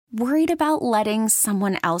Worried about letting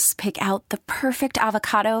someone else pick out the perfect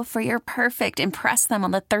avocado for your perfect impress them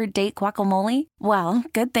on the third date guacamole? Well,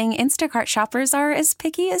 good thing Instacart shoppers are as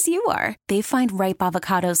picky as you are. They find ripe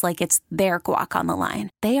avocados like it's their guac on the line.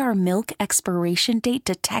 They are milk expiration date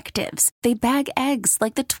detectives. They bag eggs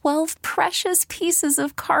like the 12 precious pieces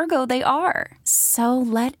of cargo they are. So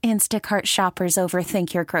let Instacart shoppers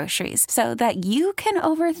overthink your groceries so that you can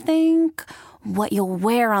overthink what you'll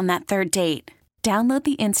wear on that third date. Download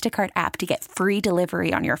the Instacart app to get free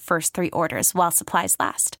delivery on your first 3 orders while supplies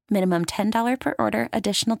last. Minimum $10 per order.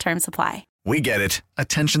 Additional terms apply. We get it.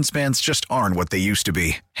 Attention spans just aren't what they used to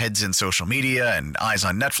be. Heads in social media and eyes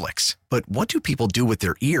on Netflix. But what do people do with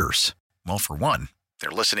their ears? Well, for one, they're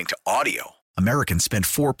listening to audio. Americans spend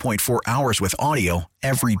 4.4 hours with audio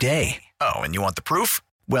every day. Oh, and you want the proof?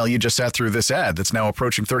 Well, you just sat through this ad that's now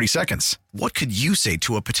approaching 30 seconds. What could you say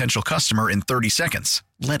to a potential customer in 30 seconds?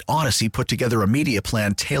 Let Odyssey put together a media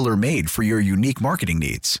plan tailor-made for your unique marketing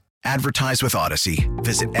needs. Advertise with Odyssey.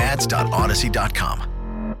 Visit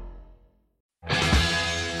ads.odyssey.com.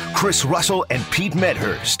 Chris Russell and Pete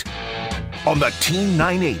Medhurst on the Team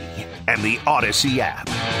 980 and the Odyssey app.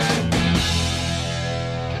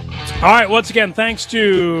 All right, once again, thanks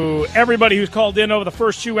to everybody who's called in over the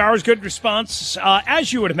first 2 hours. Good response,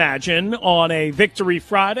 as you would imagine, on a Victory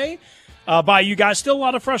Friday by you guys. Still a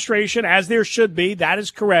lot of frustration, as there should be. That is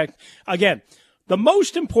correct. Again, the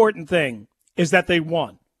most important thing is that they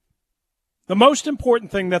won. The most important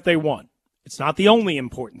thing that they won. It's not the only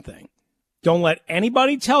important thing. Don't let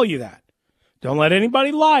anybody tell you that. Don't let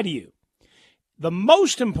anybody lie to you. The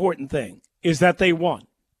most important thing is that they won.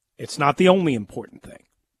 It's not the only important thing.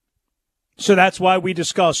 So that's why we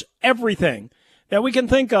discuss everything that we can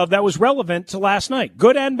think of that was relevant to last night,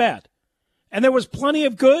 good and bad. And there was plenty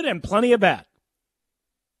of good and plenty of bad.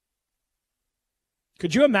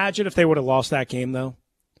 Could you imagine if they would have lost that game, though?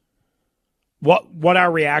 What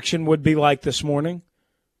our reaction would be like this morning?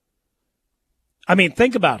 I mean,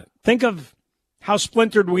 think about it. Think of how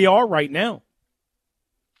splintered we are right now.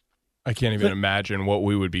 I can't even imagine what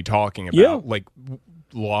we would be talking about. Yeah. Like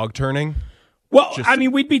log turning? Well, I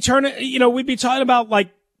mean, we'd be talking about like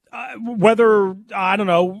whether, I don't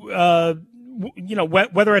know,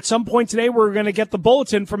 whether at some point today we're going to get the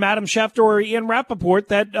bulletin from Adam Schefter or Ian Rappaport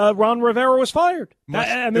that Ron Rivera was fired.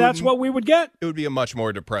 That's what we would get. It would be a much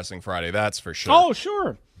more depressing Friday, that's for sure. Oh,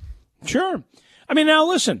 sure. Sure. I mean, now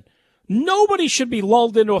listen, nobody should be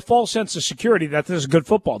lulled into a false sense of security that this is a good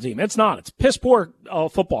football team. It's not. It's a piss poor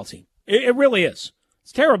football team. It really is.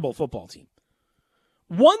 It's a terrible football team.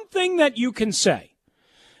 One thing that you can say,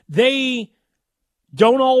 they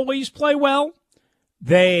don't always play well.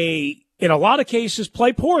 They, in a lot of cases,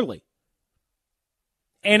 play poorly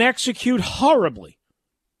and execute horribly.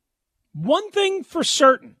 One thing for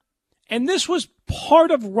certain, and this was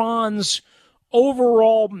part of Ron's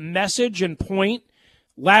overall message and point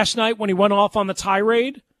last night when he went off on the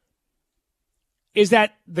tirade, is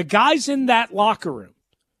that the guys in that locker room,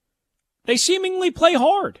 they seemingly play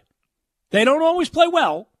hard. They don't always play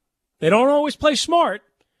well. They don't always play smart.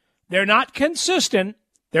 They're not consistent.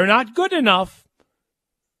 They're not good enough.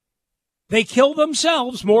 They kill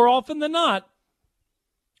themselves more often than not,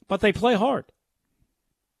 but they play hard.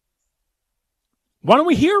 Why don't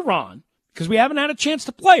we hear Ron? Because we haven't had a chance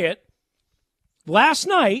to play it. Last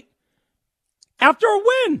night, after a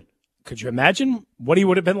win, could you imagine what he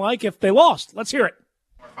would have been like if they lost? Let's hear it.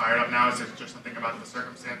 More fired up now? Is it just something about the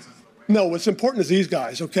circumstances? No, what's important is these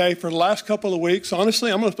guys, okay? For the last couple of weeks,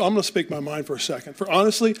 honestly, I'm gonna speak my mind for a second.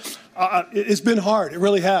 It's been hard. It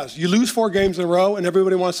really has. You lose 4 games in a row, and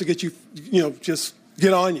everybody wants to get you, just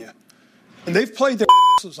get on you. And they've played their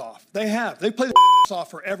asses off. They have. They played their asses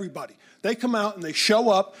off for everybody. They come out and they show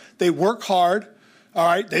up. They work hard, all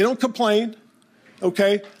right? They don't complain,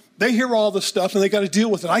 okay? They hear all this stuff, and they got to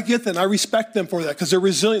deal with it. I get that, and I respect them for that because they're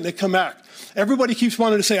resilient. They come back. Everybody keeps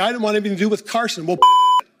wanting to say, I didn't want anything to do with Carson. Well,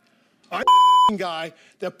 I'm the guy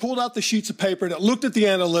that pulled out the sheets of paper, that looked at the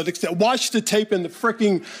analytics, that watched the tape in the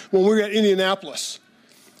when we were at Indianapolis,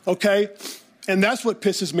 okay? And that's what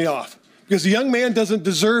pisses me off because the young man doesn't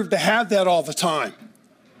deserve to have that all the time.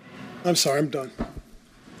 I'm sorry, I'm done.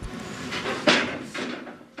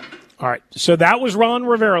 All right, so that was Ron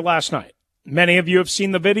Rivera last night. Many of you have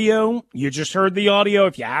seen the video. You just heard the audio.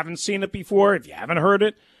 If you haven't seen it before, if you haven't heard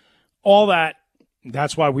it, all that,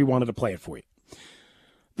 that's why we wanted to play it for you.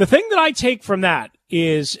 The thing that I take from that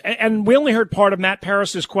is, and we only heard part of Matt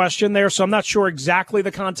Paris's question there, so I'm not sure exactly the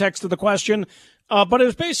context of the question, but it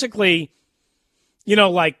was basically,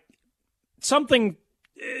 like something,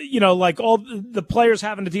 like all the players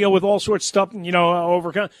having to deal with all sorts of stuff,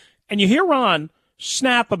 overcome. And you hear Ron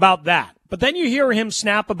snap about that. But then you hear him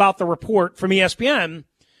snap about the report from ESPN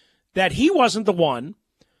that he wasn't the one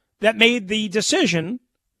that made the decision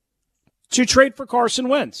to trade for Carson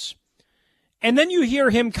Wentz. And then you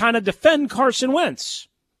hear him kind of defend Carson Wentz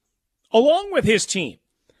along with his team.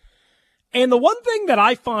 And the one thing that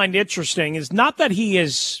I find interesting is not that he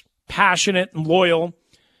is passionate and loyal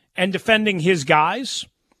and defending his guys.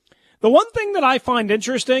 The one thing that I find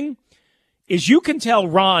interesting is you can tell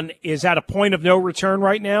Ron is at a point of no return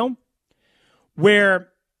right now where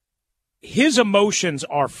his emotions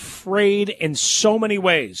are frayed in so many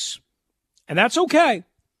ways. And that's okay.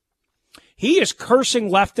 He is cursing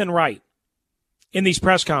left and right in these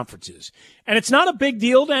press conferences. And it's not a big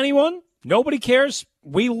deal to anyone. Nobody cares.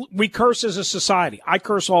 We curse as a society. I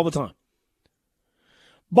curse all the time.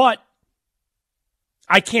 But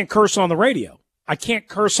I can't curse on the radio. I can't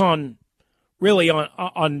curse on really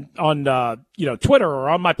on Twitter or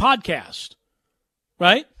on my podcast.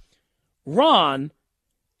 Right? Ron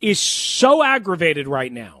is so aggravated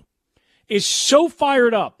right now, is so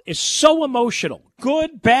fired up, is so emotional,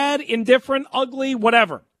 good, bad, indifferent, ugly,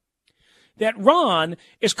 whatever, that Ron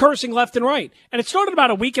is cursing left and right. And it started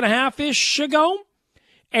about a week and a half-ish ago,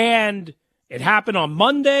 and it happened on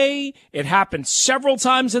Monday. It happened several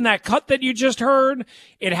times in that cut that you just heard.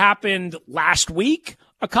 It happened last week.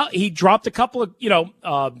 He dropped a couple of,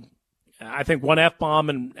 I think one F-bomb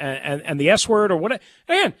and the S-word or whatever.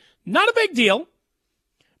 Again, not a big deal.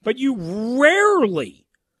 But you rarely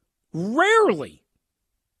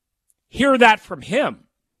hear that from him.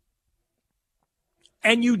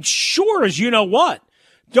 And you sure as you know what,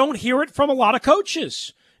 don't hear it from a lot of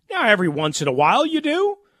coaches. Now, every once in a while you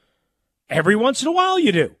do. Every once in a while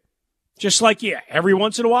you do. Just like, every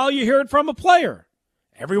once in a while you hear it from a player.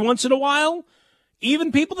 Every once in a while,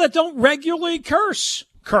 even people that don't regularly curse.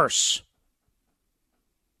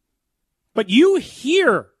 But you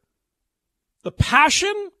hear the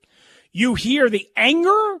passion, you hear the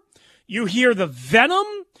anger, you hear the venom,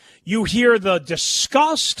 you hear the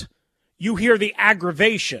disgust, you hear the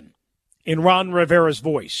aggravation in Ron Rivera's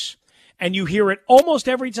voice. And you hear it almost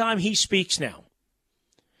every time he speaks now.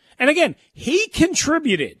 And again, he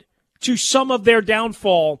contributed to some of their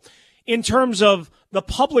downfall in terms of the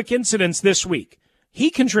public incidents this week.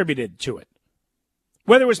 He contributed to it.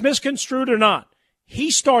 Whether it was misconstrued or not,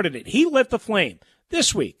 he started it. He lit the flame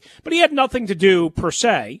this week. But he had nothing to do, per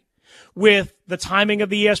se, with the timing of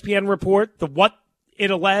the ESPN report, what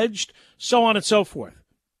it alleged, so on and so forth.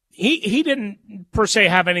 He didn't, per se,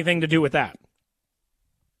 have anything to do with that.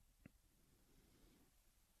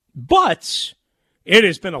 But it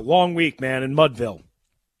has been a long week, man, in Mudville.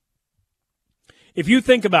 If you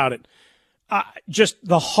think about it, just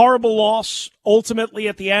the horrible loss ultimately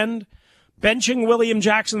at the end, benching William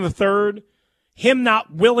Jackson III, him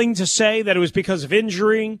not willing to say that it was because of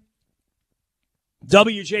injury,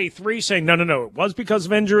 WJ3 saying, no, it was because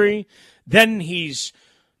of injury. Then he's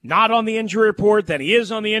not on the injury report, then he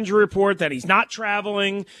is on the injury report, then he's not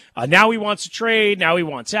traveling. Now he wants to trade, now he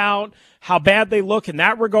wants out. How bad they look in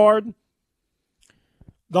that regard.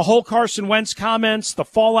 The whole Carson Wentz comments, the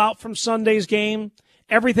fallout from Sunday's game,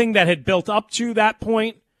 everything that had built up to that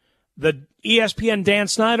point, the ESPN Dan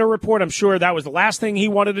Snyder report, I'm sure that was the last thing he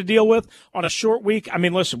wanted to deal with on a short week. I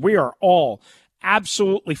mean, listen, we are all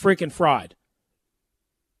absolutely freaking fried.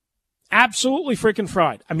 Absolutely freaking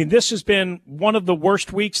fried. I mean, this has been one of the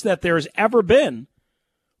worst weeks that there's ever been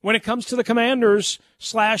when it comes to the Commanders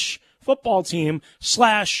 / football team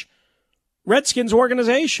 / Redskins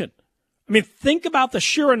organization. I mean, think about the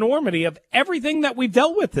sheer enormity of everything that we've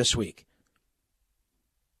dealt with this week.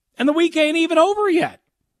 And the week ain't even over yet.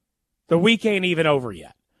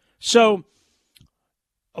 So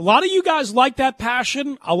a lot of you guys like that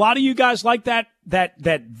passion. A lot of you guys like that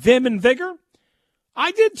vim and vigor.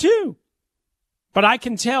 I did too. But I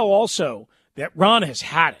can tell also that Ron has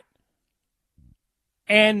had it.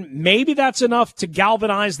 And maybe that's enough to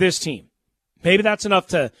galvanize this team. Maybe that's enough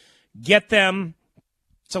to get them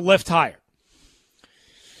to lift higher.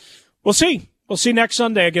 We'll see. We'll see next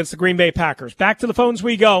Sunday against the Green Bay Packers. Back to the phones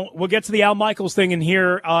we go. We'll get to the Al Michaels thing in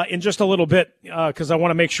here in just a little bit because I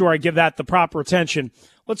want to make sure I give that the proper attention.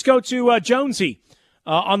 Let's go to Jonesy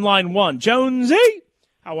on line one. Jonesy,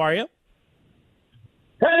 how are you?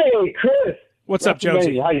 Hey, Chris. What's up,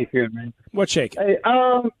 Jonesy? How you feeling, man? What's shaking? Hey,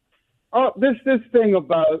 this thing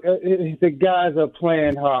about the guys are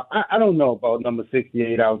playing hard. I don't know about number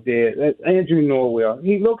 68 out there. That's Andrew Norwell.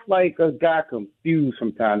 He looks like a guy confused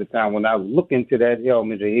from time to time when I look into that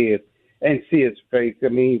helmet of his and see his face. I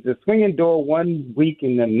mean, he's a swinging door one week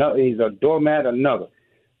and another. He's a doormat another.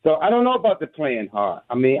 So I don't know about the playing hard.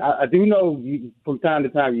 I mean, I do know from time to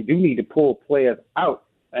time you do need to pull players out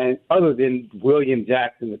And other than William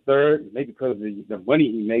Jackson III, maybe because of the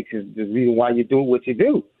money he makes is the reason why you do what you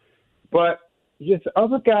do. But just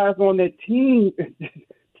other guys on that team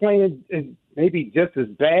playing maybe just as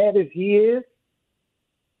bad as he is,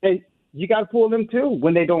 and you got to pull them too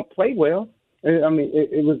when they don't play well. I mean,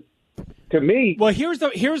 it was, to me. Well, here's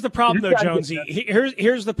the problem though, Jonesy.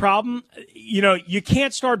 Here's the problem. You know, you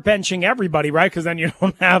can't start benching everybody, right? Because then you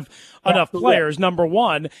don't have enough players. Number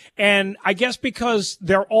one, and I guess because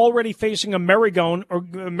they're already facing a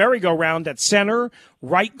merry-go-round at center,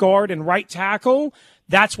 right guard, and right tackle.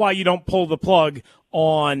 That's why you don't pull the plug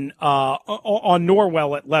on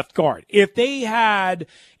Norwell at left guard. If they had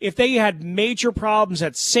major problems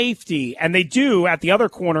at safety, and they do at the other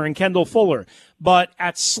corner in Kendall Fuller, but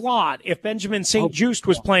at slot, if Benjamin St. Juste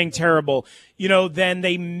was playing terrible, you know, then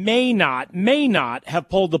they may not have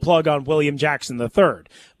pulled the plug on William Jackson III.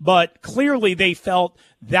 But clearly they felt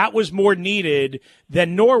that was more needed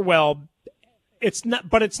than Norwell. It's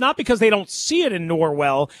not because they don't see it in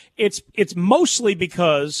Norwell. It's mostly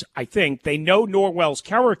because I think they know Norwell's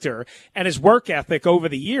character and his work ethic over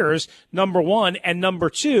the years, number one. And number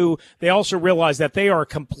two, they also realize that they are a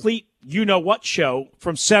complete you-know-what show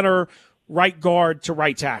from center, right guard to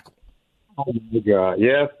right tackle. Oh, my God.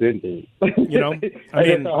 Yes, indeed. You know, I mean,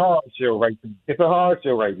 it's a hard show right there. It's a hard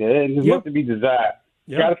show right there. And it's meant to be desired.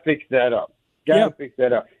 Got to fix that up. Got to fix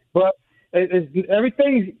that up. But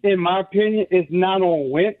everything, in my opinion, is not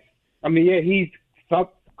on Wentz. I mean, yeah, he's some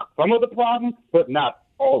of the problem, but not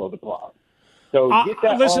all of the problem. So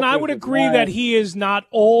listen, I would agree that he is not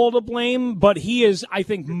all to blame, but he is, I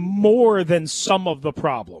think, more than some of the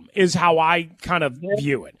problem, is how I kind of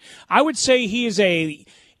view it. I would say he's a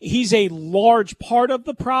large part of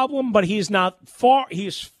the problem, but he's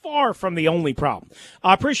far from the only problem.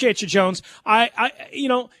 I appreciate you, Jones.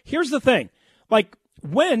 Here's the thing. Like,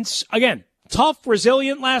 Wentz, again, tough,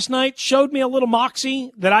 resilient last night, showed me a little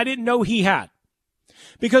moxie that I didn't know he had.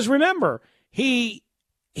 Because remember, he's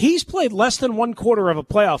played less than one quarter of a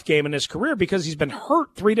playoff game in his career because he's been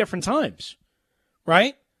hurt 3 different times,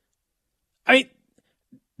 right? I mean,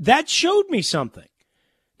 that showed me something.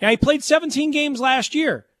 Now, he played 17 games last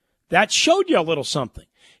year. That showed you a little something.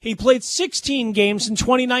 He played 16 games in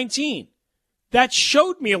 2019. That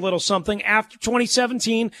showed me a little something after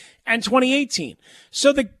 2017 and 2018.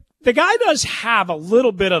 So the guy does have a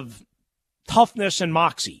little bit of toughness and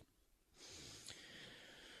moxie.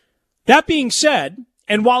 That being said,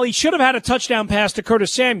 and while he should have had a touchdown pass to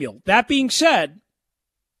Curtis Samuel, that being said,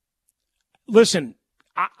 listen,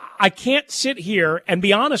 I can't sit here and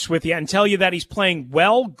be honest with you and tell you that he's playing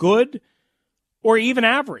well, good, or even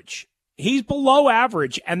average. He's below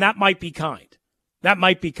average, and that might be kind. That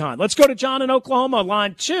might be kind. Let's go to John in Oklahoma,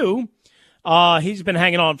 line 2. He's been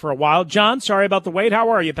hanging on for a while. John, sorry about the wait. How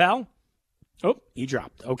are you, pal? Oh, he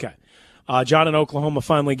dropped. Okay. John in Oklahoma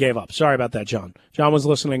finally gave up. Sorry about that, John. John was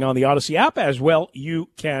listening on the Odyssey app as well. You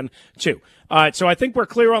can, too. All right, so I think we're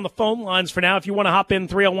clear on the phone lines for now. If you want to hop in,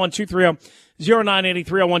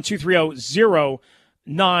 301-230-0980,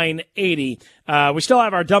 301-230-0980. We still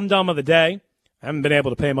have our dum-dum of the day. I haven't been able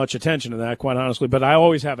to pay much attention to that, quite honestly, but I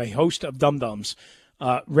always have a host of dum-dums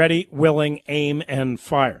ready, willing, aim, and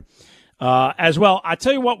fire. As well, I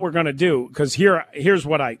tell you what we're going to do, because here's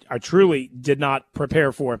what I truly did not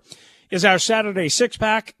prepare for, is our Saturday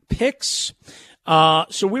six-pack picks.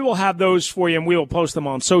 So we will have those for you, and we will post them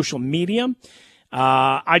on social media.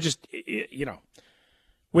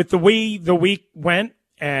 With the way the week went,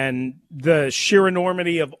 and the sheer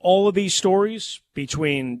enormity of all of these stories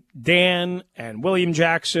between Dan and William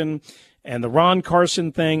Jackson and the Ron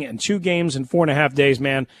Carson thing and 2 games in 4.5 days,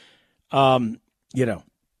 man,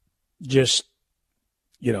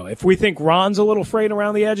 if we think Ron's a little frayed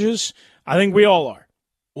around the edges, I think we all are.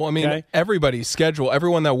 Well, I mean, everybody's schedule,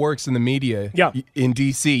 everyone that works in the media in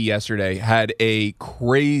D.C. yesterday had a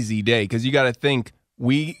crazy day because you got to think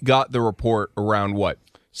we got the report around what?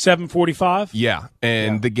 7:45. Yeah,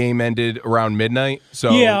 and the game ended around midnight.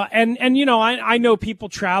 So yeah, and I know people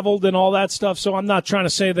traveled and all that stuff. So I'm not trying to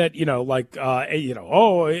say that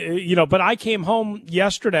but I came home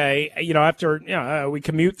yesterday. After we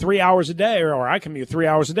commute 3 hours a day, or I commute 3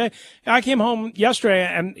 hours a day. I came home yesterday,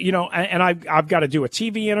 and I've got to do a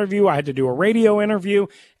TV interview. I had to do a radio interview,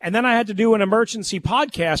 and then I had to do an emergency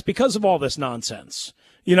podcast because of all this nonsense.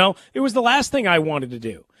 It was the last thing I wanted to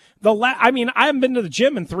do. I haven't been to the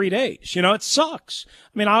gym in 3 days. It sucks.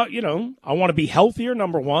 I mean, I want to be healthier,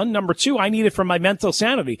 number one. Number two, I need it for my mental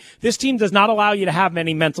sanity. This team does not allow you to have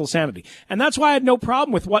any mental sanity. And that's why I had no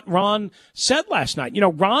problem with what Ron said last night.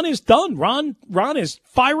 Ron is done. Ron is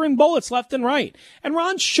firing bullets left and right. And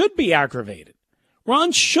Ron should be aggravated.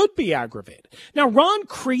 Ron should be aggravated. Now, Ron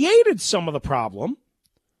created some of the problem,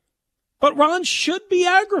 but Ron should be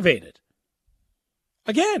aggravated.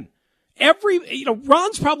 Again,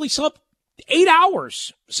 Ron's probably slept 8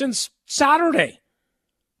 hours since Saturday,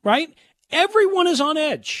 right? Everyone is on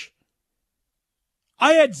edge.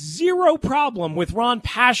 I had zero problem with Ron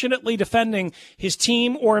passionately defending his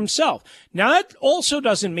team or himself. Now, that also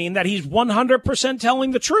doesn't mean that he's 100%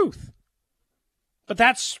 telling the truth. But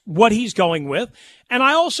that's what he's going with. And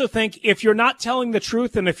I also think if you're not telling the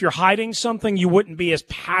truth and if you're hiding something, you wouldn't be as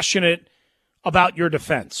passionate about your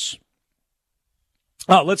defense.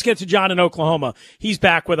 Let's get to John in Oklahoma. He's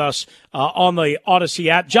back with us on the Odyssey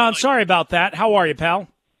app. John, sorry about that. How are you, pal?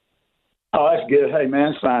 Oh, that's good. Hey,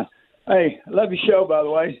 man, it's fine. Hey, I love your show, by the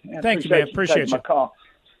way. Thank you, man. Appreciate you. My call.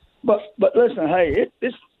 But listen, hey,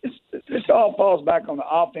 this all falls back on the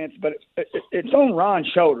offense, but it's on Ron's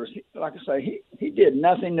shoulders. Like I say, he did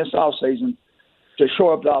nothing this offseason to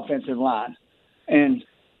shore up the offensive line. And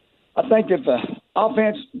I think if the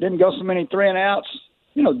offense didn't go so many 3-and-outs,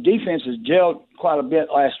 defense has gelled quite a bit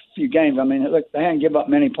last few games. I mean, look, they hadn't given up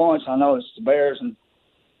many points. I know it's the Bears, and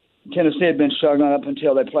Tennessee had been struggling up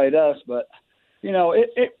until they played us. But,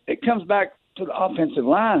 it comes back to the offensive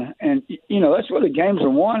line. And, that's where the games are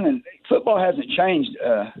won. And football hasn't changed.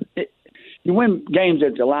 You win games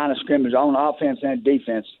at the line of scrimmage on offense and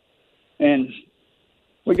defense. And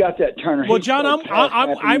we got that Turner. Well, John,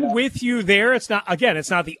 I'm with you there. It's not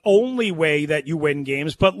the only way that you win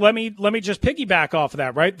games, but let me just piggyback off of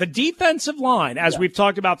that, right? The defensive line, as we've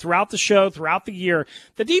talked about throughout the show, throughout the year,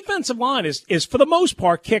 the defensive line is for the most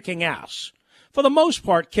part kicking ass. For the most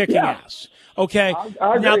part, kicking ass. Okay.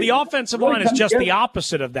 I now the offensive line is just the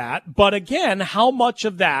opposite of that. But again, how much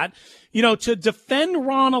of that, to defend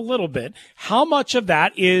Ron a little bit, how much of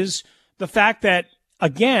that is the fact that,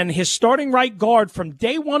 again, his starting right guard from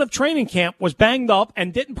day one of training camp was banged up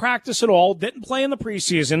and didn't practice at all, didn't play in the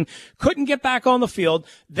preseason, couldn't get back on the field.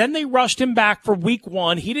 Then they rushed him back for week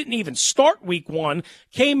 1. He didn't even start week 1,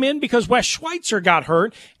 came in because Wes Schweitzer got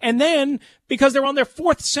hurt, and then because they're on their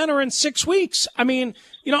 4th center in 6 weeks. I mean,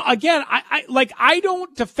 again, I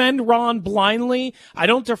don't defend Ron blindly. I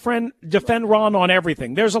don't defend Ron on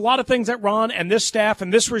everything. There's a lot of things that Ron and this staff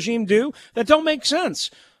and this regime do that don't make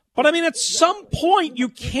sense. But, I mean, at some point, you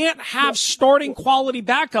can't have starting quality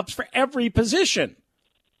backups for every position.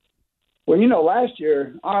 Well, last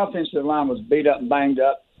year, our offensive line was beat up and banged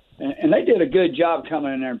up, and they did a good job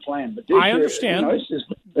coming in there and playing. But this year, understand. It's just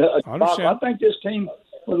I think this team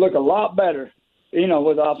would look a lot better,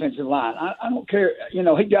 with the offensive line. I don't care. He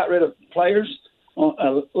got rid of players,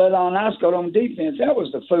 let on us go on defense. That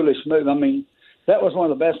was the foolish move. I mean, that was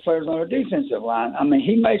one of the best players on our defensive line. I mean,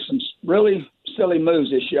 he made some really silly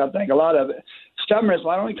moves this year. I think a lot of it. Stubbornness.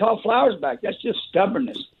 Why don't we call Flowers back? That's just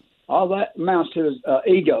stubbornness. All that amounts to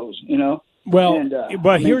egos, Well,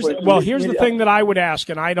 here's the thing that I would ask,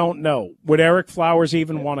 and I don't know. Would Eric Flowers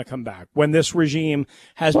even want to come back when this regime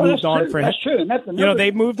has moved on from him? That's true. And that's another,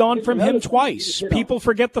 they've moved on from him twice. People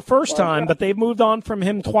forget the first time, but they've moved on from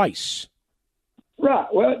him twice. Right.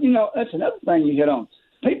 Well, that's another thing you hit on.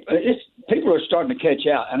 People are starting to catch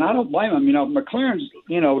out, and I don't blame them. McLaurin's,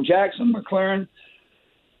 Jackson, McLaurin,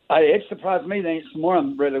 it surprised me that some more of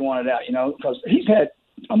them really wanted out, because he's had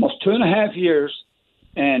almost 2.5 years,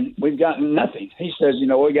 and we've gotten nothing. He says,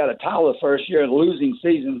 we got a title the first year, a losing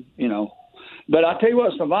season, But I tell you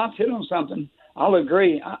what, Savant's hit on something. I'll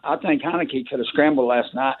agree. I think Heinicke could have scrambled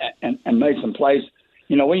last night and made some plays.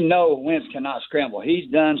 We know Wentz cannot scramble.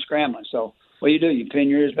 He's done scrambling. So what do? You pin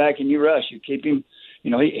your ears back and you rush. You keep him.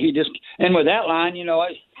 He just – and with that line,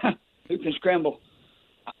 who can scramble?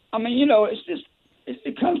 I mean, it's just –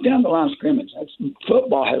 it comes down to the line of scrimmage.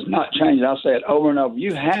 Football has not changed. I'll say it over and over.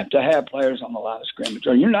 You have to have players on the line of scrimmage,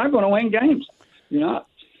 or you're not going to win games. You're not.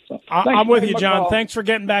 So, I'm with you, John. Thanks for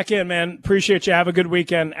getting back in, man. Appreciate you. Have a good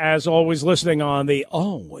weekend. As always, listening on the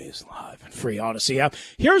always live and free Odyssey app.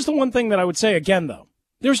 Here's the one thing that I would say again, though.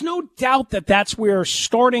 There's no doubt that that's where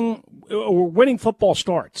starting or winning football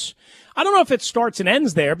starts. I don't know if it starts and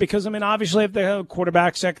ends there because, obviously if they have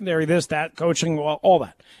quarterback, secondary, this, that, coaching, all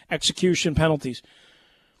that, execution, penalties.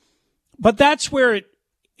 But that's where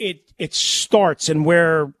it starts and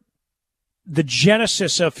where the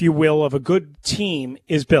genesis, if you will, of a good team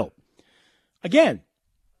is built. Again,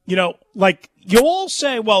 you'll all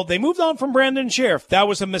say, well, they moved on from Brandon Scherff. That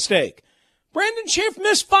was a mistake. Brandon Scherff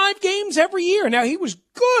missed 5 games every year. Now, he was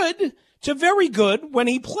good to very good when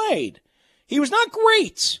he played. He was not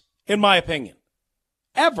great, in my opinion,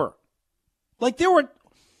 ever.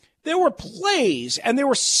 There were plays and there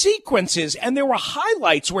were sequences and there were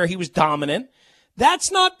highlights where he was dominant.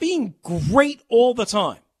 That's not being great all the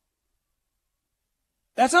time.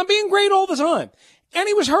 That's not being great all the time. And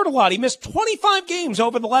he was hurt a lot. He missed 25 games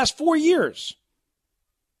over the last 4 years.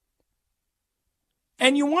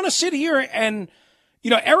 And you want to sit here and,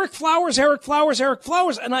 Eric Flowers,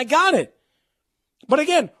 and I got it. But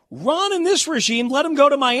again, Ron and this regime let him go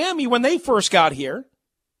to Miami when they first got here.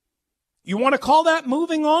 You want to call that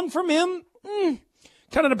moving on from him?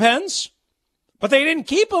 Kind of depends. But they didn't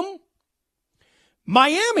keep him.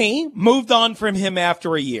 Miami moved on from him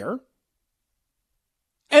after a year.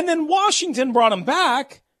 And then Washington brought him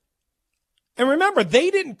back. And remember, they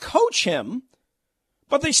didn't coach him,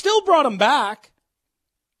 but they still brought him back.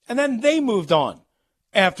 And then they moved on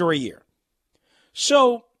after a year.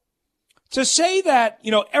 So to say that,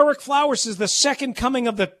 Eric Flowers is the second coming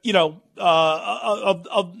of the,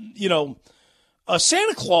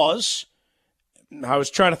 Santa Claus, I was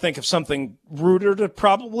trying to think of something ruder to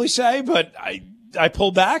probably say, but I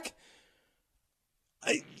pulled back.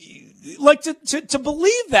 To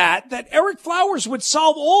believe that Eric Flowers would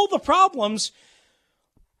solve all the problems,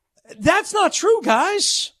 that's not true,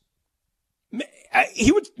 guys.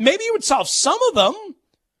 Maybe he would solve some of them,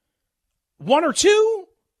 one or two,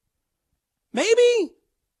 maybe.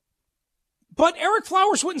 But Eric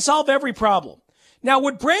Flowers wouldn't solve every problem. Now,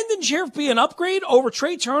 would Brandon Sheriff be an upgrade over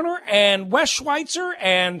Trey Turner and Wes Schweitzer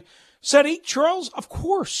and Sadiq Charles? Of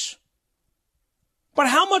course. But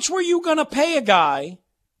how much were you going to pay a guy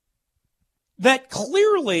that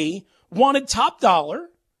clearly wanted top dollar,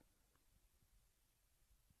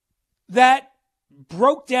 that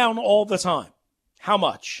broke down all the time? How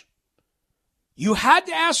much? You had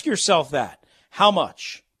to ask yourself that. How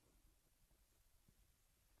much?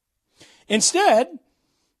 Instead,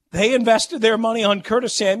 they invested their money on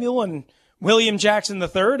Curtis Samuel and William Jackson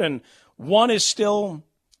III, and one is still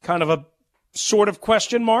kind of a sort of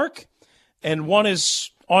question mark, and one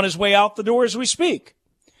is on his way out the door as we speak.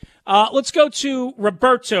 Let's go to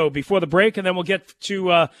Roberto before the break, and then we'll get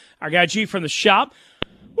to our guy G from the shop.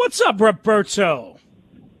 What's up, Roberto?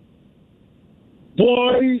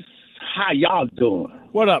 Boys, how y'all doing?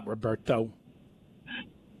 What up, Roberto?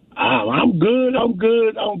 I'm good.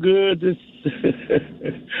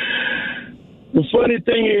 The funny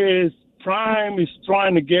thing is, Prime is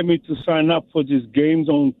trying to get me to sign up for these games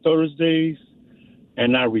on Thursdays,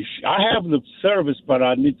 and I have the service, but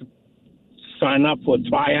I need to sign up for a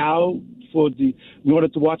tryout in order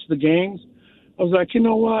to watch the games. I was like, you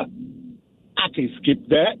know what? I can skip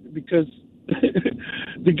that because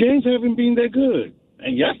the games haven't been that good.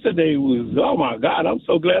 And yesterday was, oh my God, I'm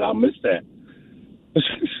so glad I missed that.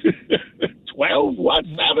 12,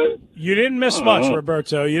 7? You didn't miss much,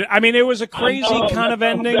 Roberto. It was a crazy kind of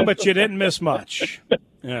ending, but you didn't miss much.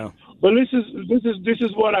 Yeah. But this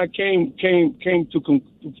is what I came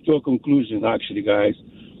to a conclusion. Actually, guys,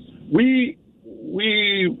 we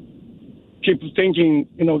keep thinking,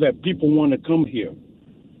 that people want to come here,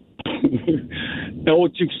 or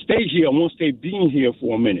to stay here once they've been here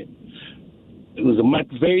for a minute. It was the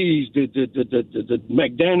McVays, the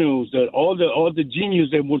McDaniels, all the genius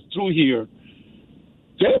that was through here.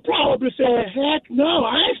 They probably said, heck no,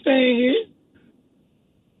 I ain't staying here.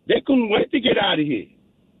 They couldn't wait to get out of here.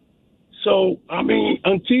 So,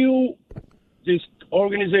 until this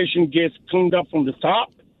organization gets cleaned up from the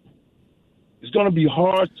top, it's going to be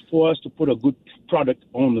hard for us to put a good product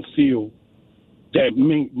on the field that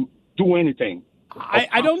may do anything.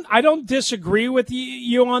 I don't disagree with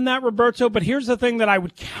you on that, Roberto, but here's the thing that I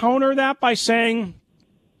would counter that by saying,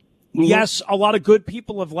 yes, a lot of good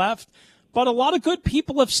people have left, but a lot of good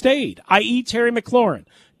people have stayed, i.e. Terry McLaurin,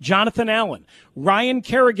 Jonathan Allen, Ryan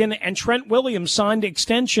Kerrigan, and Trent Williams signed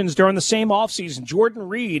extensions during the same offseason. Jordan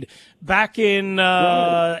Reed back in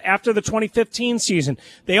after the 2015 season.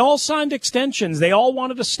 They all signed extensions. They all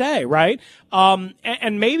wanted to stay, right?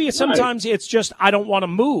 And maybe sometimes it's just, I don't want to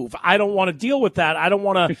move. I don't want to deal with that. I don't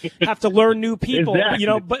want to have to learn new people, exactly.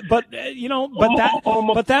 but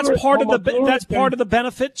that's part of the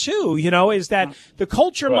benefit too, is that the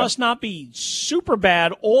culture must not be super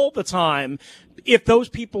bad all the time if those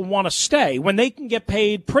people want to stay when they can get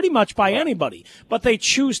paid pretty much by anybody, but they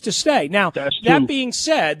choose to stay. Now, that being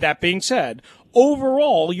said,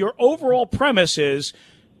 overall, your overall premise is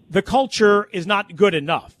the culture is not good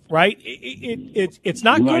enough, right? It's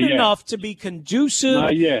not good enough to be conducive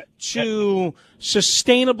to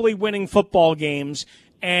sustainably winning football games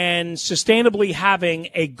and sustainably having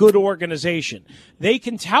a good organization. They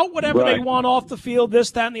can tout whatever they want off the field,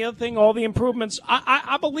 this, that, and the other thing, all the improvements.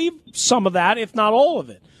 I believe some of that, if not all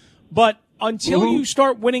of it. But until you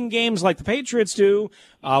start winning games like the Patriots do,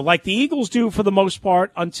 like the Eagles do for the most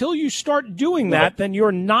part, until you start doing that, then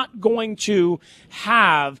you're not going to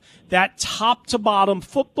have that top to bottom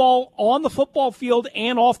football on the football field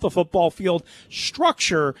and off the football field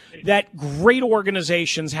structure that great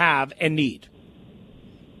organizations have and need.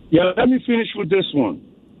 Yeah, let me finish with this one.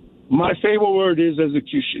 My favorite word is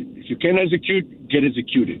execution. If you can't execute, get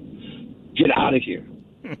executed. Get out of here.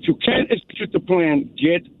 If you can't execute the plan,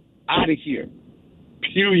 get out of here.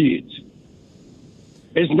 Period.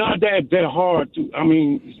 It's not that hard to. I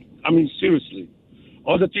mean, seriously.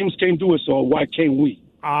 Other teams can't do it, so why can't we?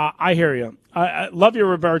 I hear you. I love you,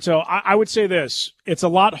 Roberto. I would say this. It's a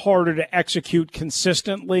lot harder to execute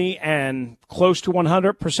consistently and close to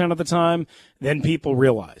 100% of the time than people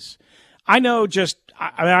realize. I know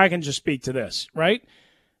I can just speak to this, right?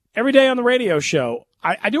 Every day on the radio show,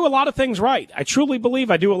 I do a lot of things right. I truly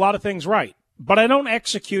believe I do a lot of things right, but I don't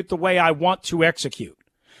execute the way I want to execute,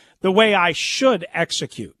 the way I should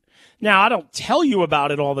execute. Now, I don't tell you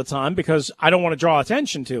about it all the time because I don't want to draw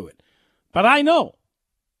attention to it, but I know,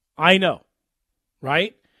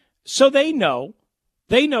 right? So they know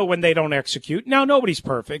when they don't execute. Now, nobody's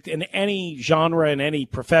perfect in any genre, in any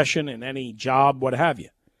profession, in any job, what have you.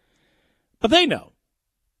 But they know.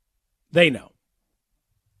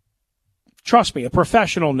 Trust me, a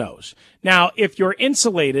professional knows. Now, if you're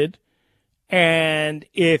insulated and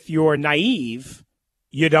if you're naive,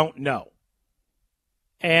 you don't know.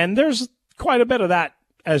 And there's quite a bit of that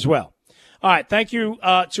as well. All right, thank you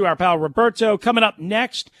to our pal Roberto. Coming up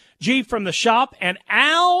next, G from the shop and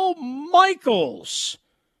Al Michaels.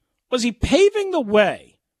 Was he paving the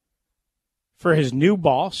way for his new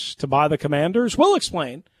boss to buy the Commanders? We'll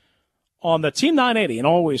explain on the Team 980 and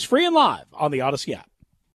always free and live on the Odyssey app.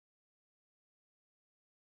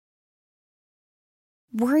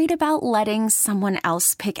 Worried about letting someone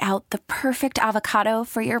else pick out the perfect avocado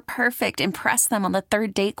for your perfect impress them on the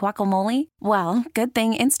third date guacamole? Well, good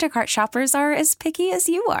thing Instacart shoppers are as picky as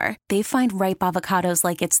you are. They find ripe avocados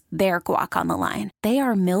like it's their guac on the line. They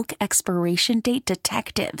are milk expiration date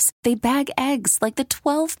detectives. They bag eggs like the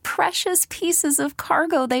 12 precious pieces of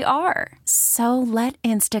cargo they are. So let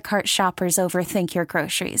Instacart shoppers overthink your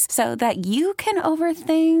groceries so that you can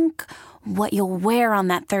overthink what you'll wear on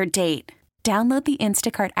that third date. Download the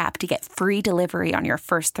Instacart app to get free delivery on your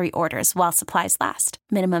first 3 orders while supplies last.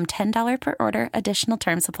 Minimum $10 per order. Additional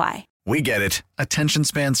terms apply. We get it. Attention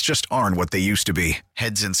spans just aren't what they used to be.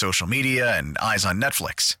 Heads in social media and eyes on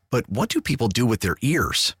Netflix. But what do people do with their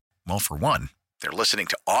ears? Well, for one, they're listening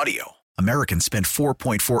to audio. Americans spend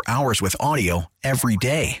 4.4 hours with audio every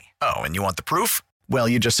day. Oh, and you want the proof? Well,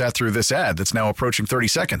 you just sat through this ad that's now approaching 30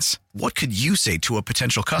 seconds. What could you say to a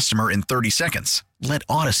potential customer in 30 seconds? Let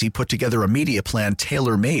Odyssey put together a media plan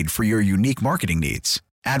tailor-made for your unique marketing needs.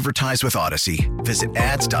 Advertise with Odyssey. Visit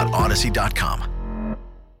ads.odyssey.com.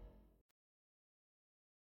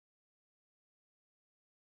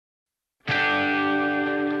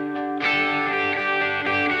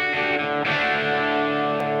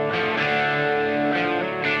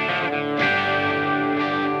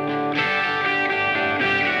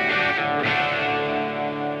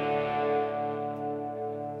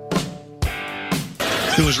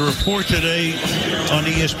 There was a report today on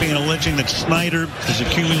ESPN alleging that Snyder is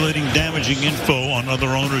accumulating damaging info on other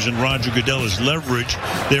owners and Roger Goodell as leverage.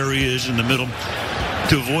 There he is in the middle.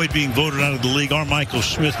 To avoid being voted out of the league, R. Michael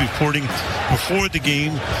Smith reporting before the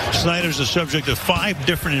game, Snyder's the subject of 5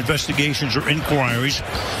 different investigations or inquiries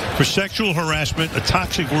for sexual harassment, a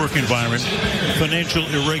toxic work environment, financial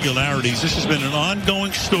irregularities. This has been an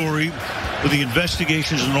ongoing story with the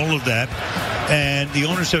investigations and all of that. And the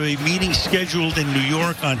owners have a meeting scheduled in New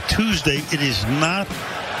York on Tuesday. It is not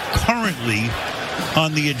currently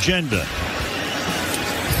on the agenda.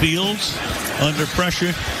 Fields under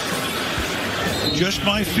pressure. Just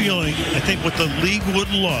my feeling, I think what the league would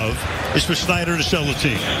love is for Snyder to sell the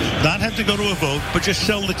team. Not have to go to a vote, but just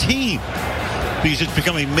sell the team. Because it's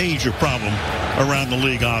become a major problem around the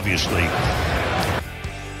league, obviously.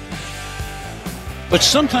 But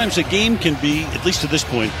sometimes a game can be, at least to this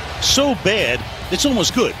point, so bad, it's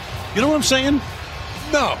almost good. You know what I'm saying?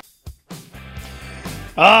 No.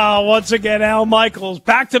 Once again, Al Michaels,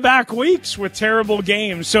 back-to-back weeks with terrible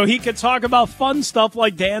games, so he could talk about fun stuff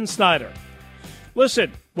like Dan Snyder.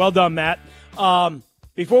 Listen, well done, Matt.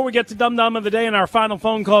 Before we get to Dum Dum of the Day and our final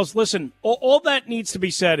phone calls, listen, all that needs to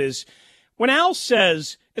be said is when Al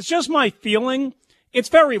says, it's just my feeling, it's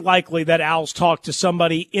very likely that Al's talked to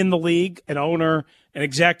somebody in the league, an owner, an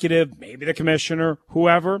executive, maybe the commissioner,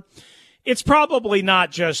 whoever. It's probably not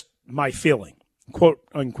just my feeling, quote,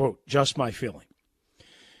 unquote, just my feeling.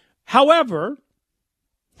 However,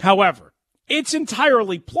 it's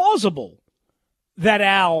entirely plausible that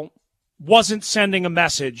Al wasn't sending a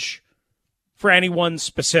message for anyone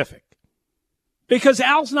specific. Because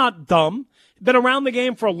Al's not dumb. Been around the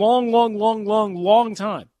game for a long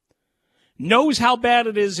time. Knows how bad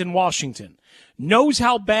it is in Washington. Knows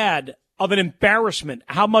how bad of an embarrassment,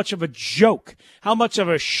 how much of a joke, how much of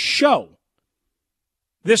a show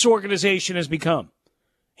this organization has become.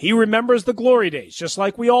 He remembers the glory days, just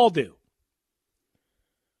like we all do.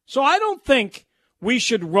 So I don't think we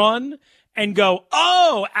should run and go,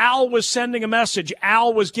 oh, Al was sending a message.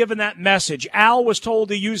 Al was given that message. Al was told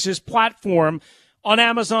to use his platform on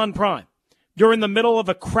Amazon Prime during the middle of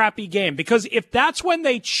a crappy game. Because if that's when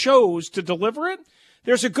they chose to deliver it,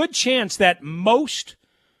 there's a good chance that most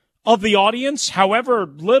of the audience, however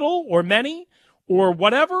little or many or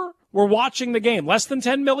whatever, were watching the game. Less than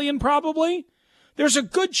 10 million probably. There's a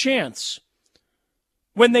good chance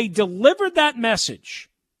when they delivered that message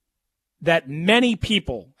that many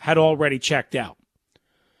people had already checked out.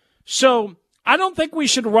 So I don't think we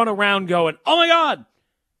should run around going, oh my God,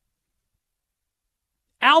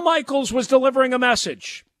 Al Michaels was delivering a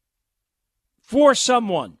message for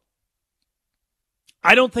someone.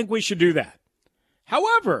 I don't think we should do that.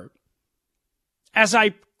 However, as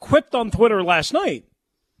I quipped on Twitter last night,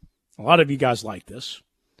 a lot of you guys like this,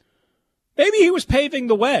 maybe he was paving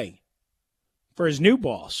the way for his new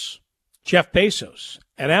boss, Jeff Bezos,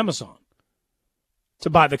 at Amazon, to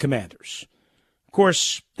buy the Commanders. Of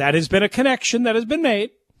course, that has been a connection that has been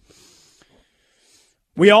made.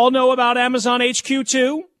 We all know about Amazon HQ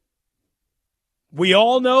 2. We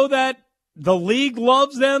all know that the league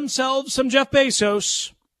loves themselves some Jeff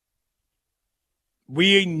Bezos.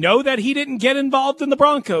 We know that he didn't get involved in the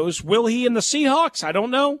Broncos. Will he in the Seahawks? I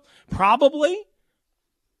don't know. Probably.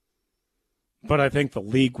 But I think the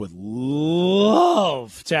league would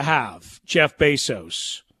love to have Jeff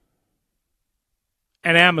Bezos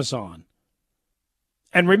and Amazon.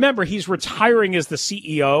 And remember, he's retiring as the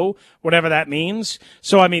CEO, whatever that means.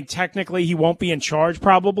 So, I mean, technically he won't be in charge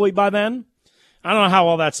probably by then. I don't know how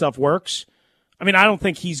all that stuff works. I mean, I don't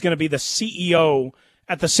think he's going to be the CEO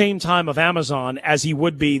at the same time of Amazon as he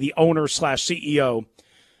would be the owner/CEO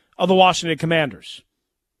of the Washington Commanders.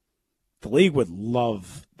 The league would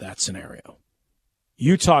love that scenario.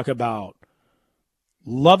 You talk about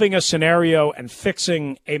loving a scenario and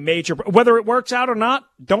fixing a major, whether it works out or not,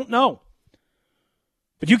 don't know.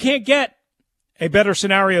 But you can't get a better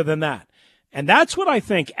scenario than that. And that's what I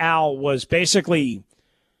think Al was basically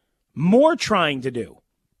more trying to do.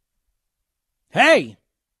 Hey,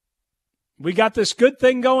 we got this good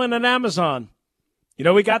thing going on Amazon. You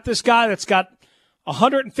know, we got this guy that's got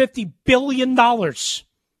 $150 billion.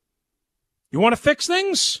 You want to fix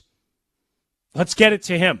things? Let's get it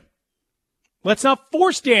to him. Let's not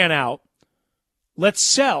force Dan out. Let's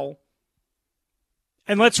sell.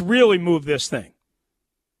 And let's really move this thing.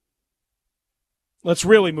 Let's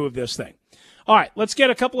really move this thing. All right, let's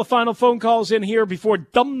get a couple of final phone calls in here before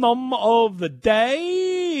Dum-Dum of the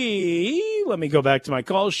Day. Let me go back to my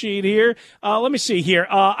call sheet here. Let me see here.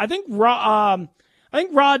 I think Rod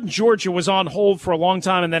in Georgia was on hold for a long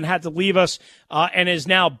time and then had to leave us and is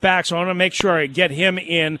now back. So I want to make sure I get him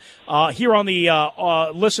in here on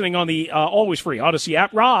the listening on the always free Odyssey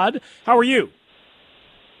app. Rod, how are you?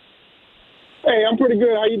 Hey, I'm pretty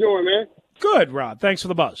good. How you doing, man? Good, Rod. Thanks for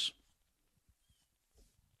the buzz.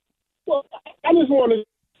 Well, I just wanted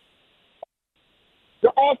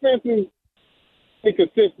the offense is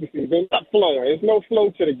inconsistency. They're not flowing. There's no flow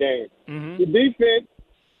to the game. Mm-hmm. The defense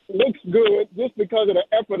looks good just because of the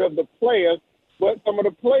effort of the players, but some of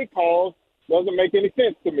the play calls doesn't make any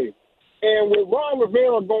sense to me. And with Ron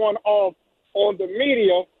Rivera going off on the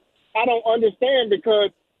media, I don't understand because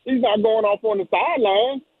he's not going off on the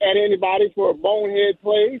sideline at anybody for a bonehead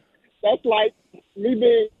play. That's like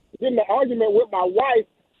me getting an argument with my wife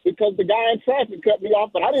because the guy in traffic cut me off,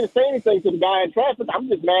 but I didn't say anything to the guy in traffic. I'm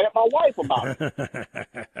just mad at my wife about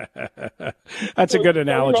it. That's a good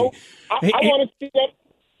analogy. You know, I want to see that.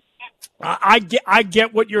 I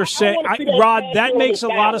get what you're saying, Rod. That makes a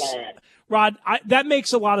lot of Rod. That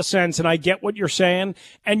makes a lot of sense, and I get what you're saying.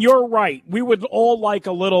 And you're right. We would all like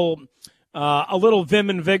a little vim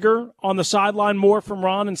and vigor on the sideline more from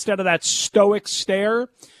Ron instead of that stoic stare.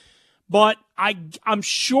 But I'm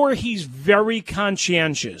sure he's very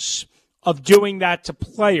conscientious of doing that to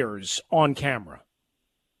players on camera.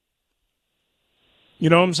 You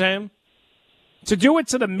know what I'm saying? To do it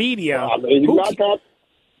to the media.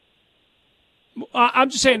 I'm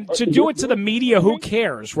just saying, to do it to the media, who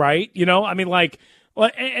cares, right? You know, I mean, like Well,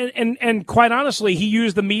 and quite honestly, he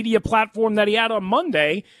used the media platform that he had on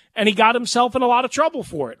Monday, and he got himself in a lot of trouble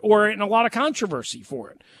for it, or in a lot of controversy for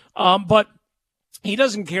it. But he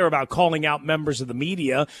doesn't care about calling out members of the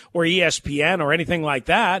media or ESPN or anything like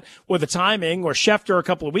that, or the timing, or Schefter a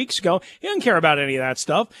couple of weeks ago. He doesn't care about any of that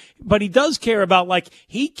stuff, but he does care about, like,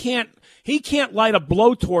 he can't light a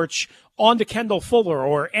blowtorch onto Kendall Fuller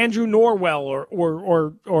or Andrew Norwell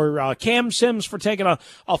or Cam Sims for taking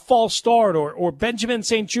a false start, or Benjamin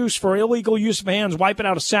St. Juste for illegal use of hands, wiping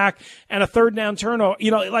out a sack and a third down turnover.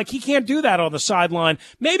 Like, he can't do that on the sideline.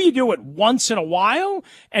 Maybe you do it once in a while,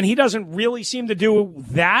 and he doesn't really seem to do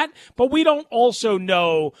that, but we don't also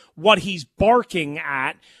know what he's barking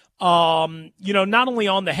at. Not only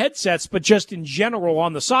on the headsets, but just in general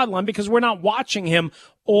on the sideline, because we're not watching him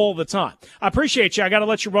all the time. I appreciate you. I got to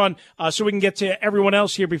let you run so we can get to everyone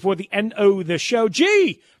else here before the end of the show.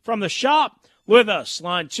 G from the shop with us,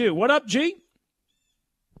 line 2. What up, G?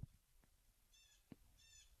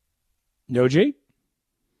 No G?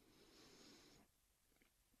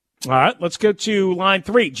 All right, let's go to line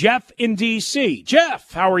 3. Jeff in D.C.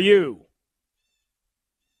 Jeff, how are you?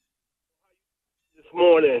 This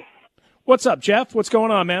morning. What's up, Jeff? What's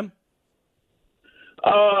going on, man?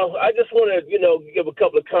 I just want to, give a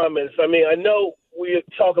couple of comments. I mean, I know we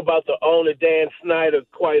talk about the owner, Dan Snyder,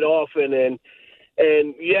 quite often, and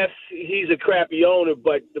yes, he's a crappy owner,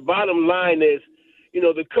 but the bottom line is,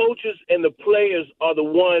 the coaches and the players are the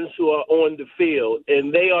ones who are on the field,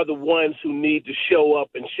 and they are the ones who need to show up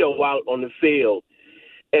and show out on the field.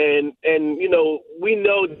 And we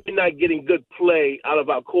know they're not getting good play out of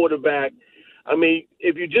our quarterback. I mean,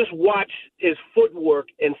 if you just watch his footwork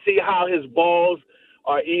and see how his balls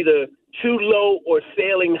are either too low or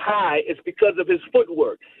sailing high, it's because of his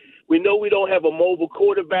footwork. We know we don't have a mobile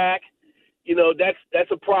quarterback.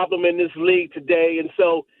 That's a problem in this league today. And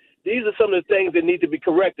so these are some of the things that need to be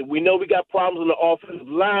corrected. We know we got problems on the offensive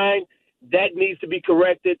line. That needs to be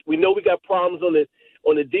corrected. We know we got problems on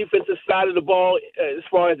the defensive side of the ball as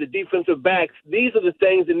far as the defensive backs. These are the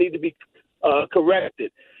things that need to be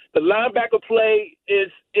corrected. The linebacker play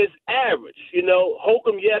is average.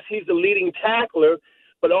 Holcomb, yes, he's the leading tackler,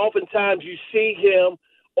 but oftentimes you see him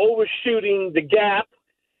overshooting the gap,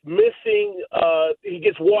 missing. He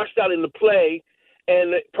gets washed out in the play,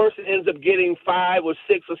 and the person ends up getting 5 or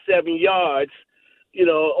 6 or 7 yards,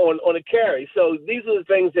 on a carry. So these are the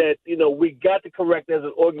things that, we got to correct as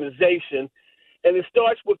an organization. And it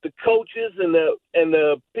starts with the coaches and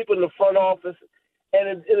the people in the front office,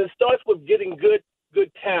 and it starts with getting good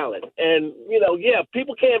talent. And,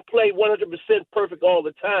 people can't play 100% perfect all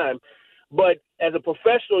the time. But as a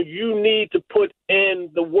professional, you need to put in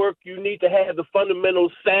the work. You need to have the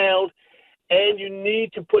fundamentals sound, and you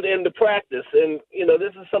need to put in the practice. And,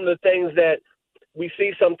 this is some of the things that we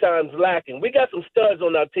see sometimes lacking. We got some studs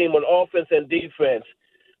on our team on offense and defense.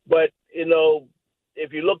 But,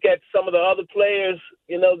 if you look at some of the other players,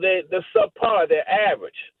 they're subpar. They're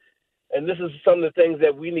average. And this is some of the things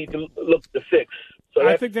that we need to look to fix. So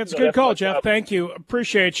I think that's a good call, Jeff. Thank you.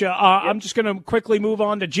 Appreciate you. I'm just going to quickly move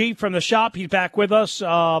on to G from the shop. He's back with us.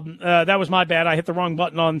 That was my bad. I hit the wrong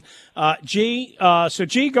button on G. So,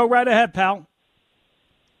 G, go right ahead, pal.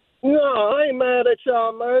 No, I ain't mad at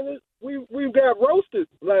y'all, man. We got roasted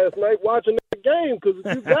last night watching the game because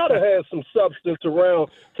you got to have some substance around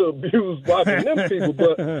to abuse watching them people.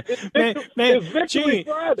 But it's Victory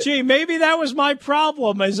Friday. Gee, maybe that was my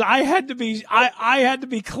problem. Is I had to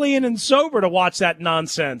be clean and sober to watch that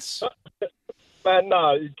nonsense. Man,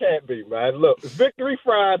 no, you can't be, man. Look, it's Victory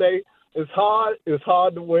Friday. It's hard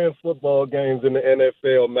to win football games in the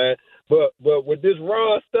NFL, man. But with this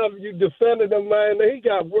Ron stuff, you defended him, man. He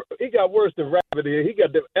got worse than rabbit ear. He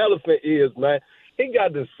got the elephant ears, man. He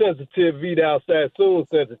got the sensitivity outside soon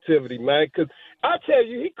sensitivity, man. Because I tell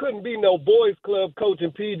you, he couldn't be no boys club coach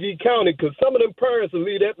in PG County because some of them parents will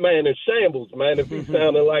leave that man in shambles, man, if he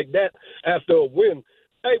sounded like that after a win.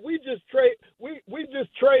 Hey, we just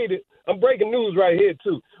traded. I'm breaking news right here,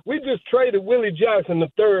 too. We just traded Willie Jackson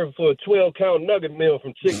III for a 12-count nugget meal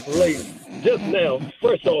from Chick-fil-A just now,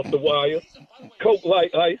 fresh off the wire. Coke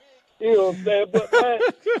like ice. You know what I'm saying? But, man,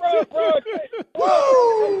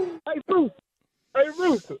 Hey,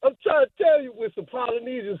 Bruce, I'm trying to tell you with some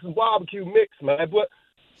Polynesian, some barbecue mix, man. But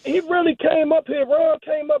he really came up here. Ron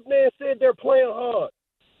came up there and said they're playing hard.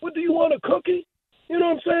 What, do you want a cookie? You know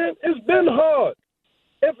what I'm saying? It's been hard.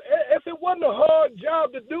 If it wasn't a hard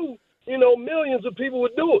job to do, millions of people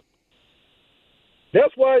would do it.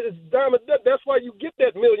 That's why it's diamond. That's why you get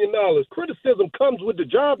that $1 million. Criticism comes with the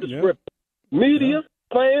job description. Yeah. Media,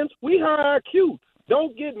 fans, we high IQ.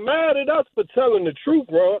 Don't get mad at us for telling the truth,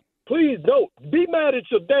 Ron. Please don't. Be mad at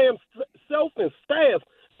your damn himself and staff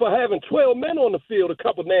for having 12 men on the field a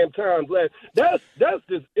couple damn times. That's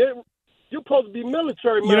just it. You're supposed to be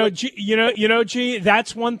military, man. G,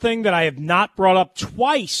 that's one thing that I have not brought up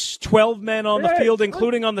twice. 12 men on the field,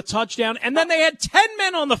 including on the touchdown, and then they had 10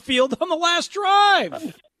 men on the field on the last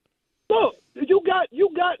drive. Look, you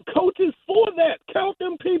got coaches for that. Count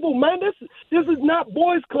them people, man. This is not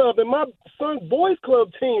boys club, and my son's boys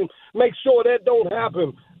club team makes sure that don't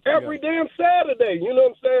happen every damn Saturday. You know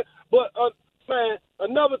what I'm saying? But man,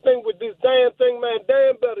 another thing with this damn thing, man,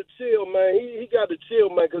 Dan better chill, man. He got to chill,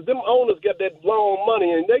 man, because them owners got that long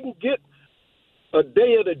money, and they can get a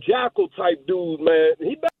Day of the Jackal type dude, man.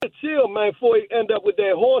 He better chill, man, before he end up with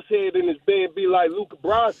that horse head in his bed and be like Luca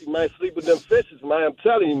Brasi, man, sleep with them fishes, man. I'm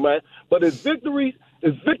telling you, man. But it's Victory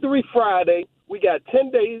Friday. We got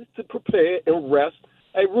 10 days to prepare and rest.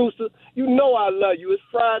 Hey, Rooster, you know I love you. It's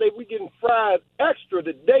Friday. We getting fried extra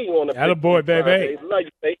today on the Attaboy, baby. Love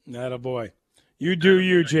you, baby. Attaboy. You do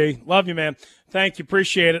you, G. Love you, man. Thank you.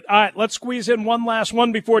 Appreciate it. All right, let's squeeze in one last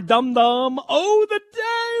one before Dum Dum the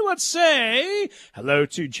day. Let's say hello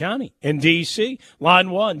to Johnny in D.C. Line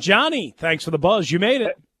 1. Johnny, thanks for the buzz. You made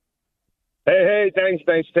it. Hey, thanks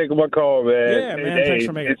for taking my call, man. Yeah, man, thanks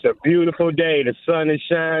for making it. It's a beautiful day. The sun is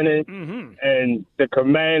shining, and the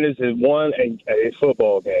Commanders have won a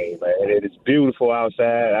football game, man. It is beautiful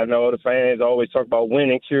outside. I know the fans always talk about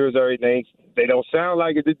winning cures everything. They don't sound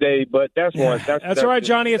like it today, but that's one. That's all right,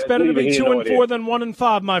 Johnny. It's better to be 2-4 than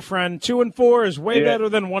 1-5, my friend. 2-4 is way better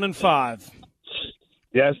than 1-5.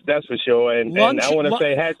 Yes, that's for sure. And I want to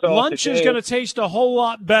say hats off. Lunch is going to taste a whole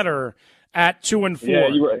lot better at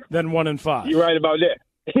 2-4 than 1-5. You're right about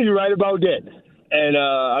that. You're right about that. And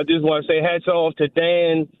I just want to say hats off to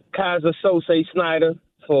Dan Kaiser Sose Snyder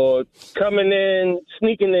for coming in,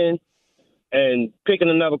 sneaking in, and picking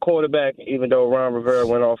another quarterback, even though Ron Rivera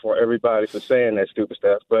went off on everybody for saying that stupid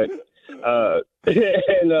stuff. But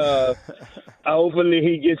hopefully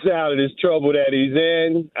he gets out of this trouble that he's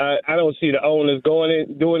in. I don't see the owners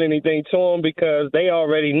doing anything to him because they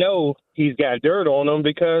already know he's got dirt on them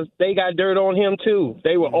because they got dirt on him too.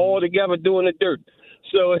 They were all together doing the dirt.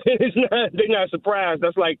 So they're not surprised.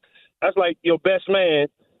 That's like your best man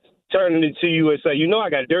turning it to you and say, you know I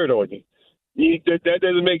got dirt on you. That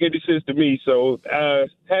doesn't make any sense to me. So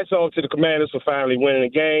hats off to the Commanders for finally winning the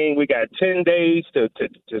game. We got 10 days to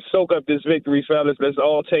soak up this victory, fellas. Let's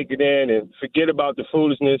all take it in and forget about the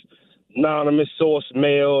foolishness, anonymous source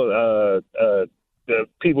mail, the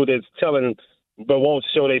people that's telling but won't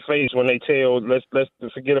show their face when they tell. Let's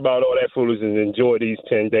forget about all that foolishness and enjoy these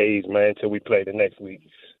 10 days, man, until we play the next week.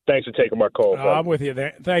 Thanks for taking my call. I'm with you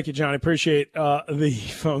there. Thank you, Johnny. Appreciate the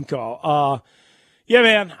phone call. Yeah,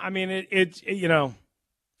 man. I mean, it's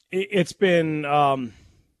been,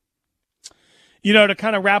 to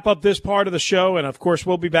kind of wrap up this part of the show. And of course,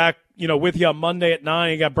 we'll be back, with you on Monday at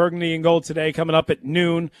 9. You got Burgundy and Gold today coming up at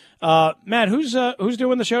noon. Matt, who's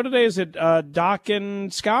doing the show today? Is it Doc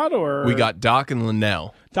and Scott or? We got Doc and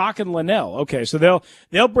Linnell. Doc and Linnell. Okay. So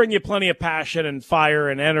they'll bring you plenty of passion and fire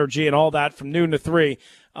and energy and all that from noon to 3.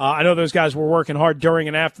 I know those guys were working hard during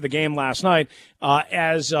and after the game last night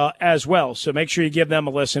as well. So make sure you give them a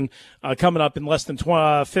listen coming up in less than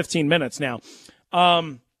 15 minutes now.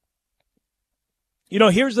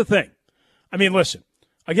 Here's the thing. I mean, listen,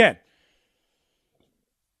 again,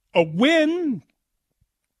 a win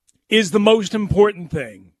is the most important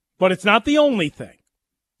thing, but it's not the only thing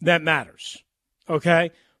that matters,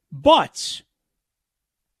 okay? But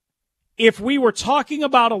if we were talking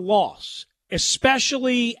about a loss,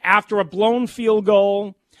 especially after a blown field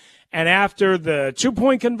goal and after the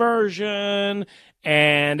 2-point conversion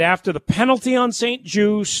and after the penalty on St.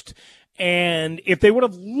 Just, and if they would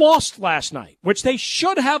have lost last night, which they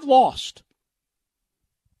should have lost,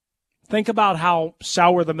 think about how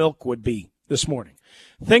sour the milk would be this morning.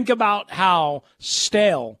 Think about how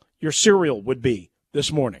stale your cereal would be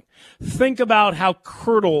this morning. Think about how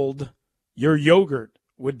curdled your yogurt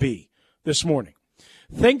would be this morning.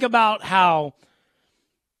 Think about how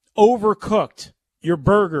overcooked your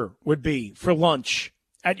burger would be for lunch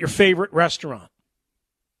at your favorite restaurant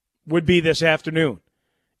would be this afternoon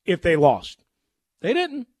if they lost. They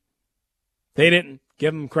didn't.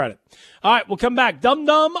 Give them credit. All right, we'll come back. Dum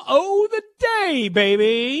Dum the day,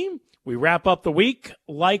 baby. We wrap up the week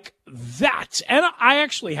like that. And I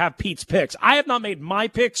actually have Pete's picks. I have not made my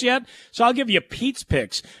picks yet, so I'll give you Pete's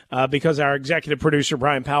picks because our executive producer,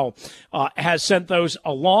 Brian Powell, has sent those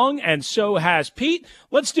along, and so has Pete.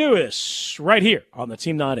 Let's do this right here on the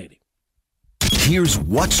Team 980. Here's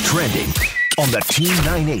what's trending on the Team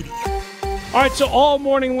 980. All right, so all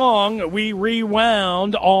morning long, we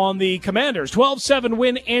rewound on the Commanders' 12-7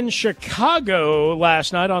 win in Chicago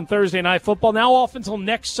last night on Thursday Night Football. Now off until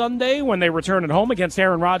next Sunday when they return at home against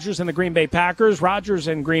Aaron Rodgers and the Green Bay Packers. Rodgers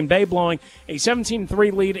and Green Bay blowing a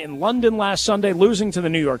 17-3 lead in London last Sunday, losing to the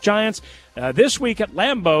New York Giants. This week at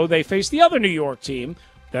Lambeau, they face the other New York team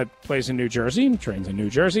that plays in New Jersey and trains in New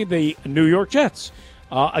Jersey, the New York Jets.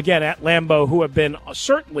 Again, at Lambeau, who have been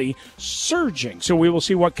certainly surging. So we will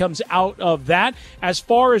see what comes out of that. As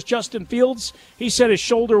far as Justin Fields, he said his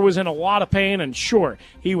shoulder was in a lot of pain, and sure,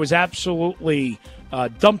 he was absolutely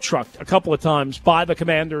dump trucked a couple of times by the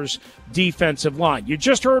Commanders' defensive line. You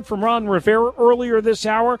just heard from Ron Rivera earlier this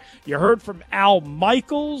hour. You heard from Al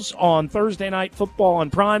Michaels on Thursday Night Football on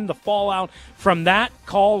Prime, the fallout from that,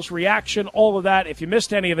 calls, reaction, all of that. If you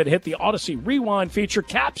missed any of it, hit the Odyssey Rewind feature.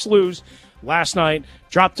 Caps lose last night,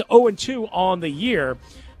 dropped to 0-2 on the year.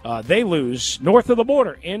 They lose north of the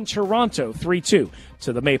border in Toronto, 3-2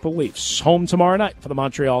 to the Maple Leafs. Home tomorrow night for the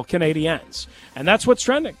Montreal Canadiens. And that's what's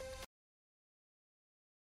trending.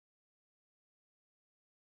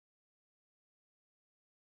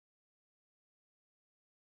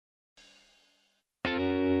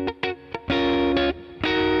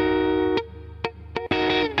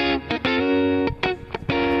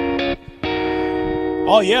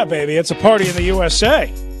 Oh, yeah, baby. It's a party in the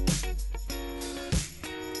USA.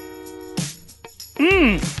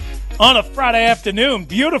 On a Friday afternoon.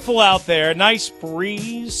 Beautiful out there. Nice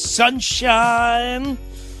breeze. Sunshine.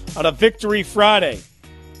 On a Victory Friday.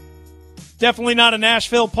 Definitely not a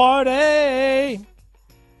Nashville party.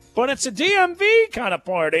 But it's a DMV kind of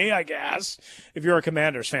party, I guess, if you're a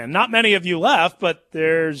Commanders fan. Not many of you left, but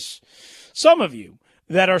there's some of you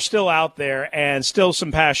that are still out there and still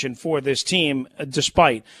some passion for this team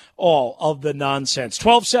despite all of the nonsense.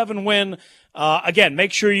 12-7 win. Again,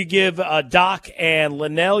 make sure you give Doc and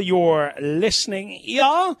Linnell your listening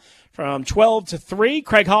ear from 12 to 3.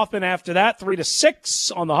 Craig Hoffman after that, 3 to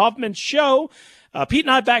 6 on the Hoffman Show. Pete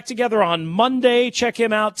and I back together on Monday. Check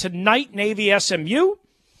him out tonight, Navy SMU.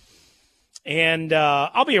 And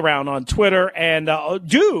I'll be around on Twitter. And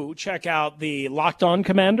do check out the Locked On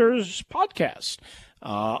Commanders podcast.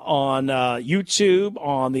 On YouTube,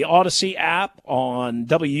 on the Odyssey app, on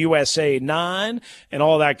WUSA 9, and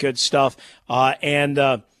all that good stuff.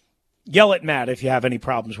 And yell at Matt if you have any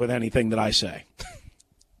problems with anything that I say.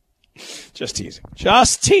 Just teasing.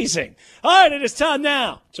 Just teasing. All right, it is time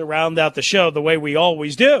now to round out the show the way we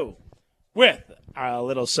always do with our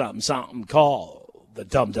little something called the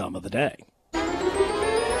Dum Dum of the Day.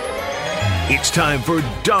 It's time for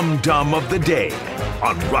Dum Dum of the Day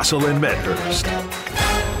on Russell and Medhurst.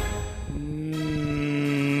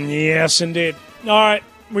 Yes, indeed. All right,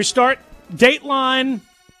 we start Dateline,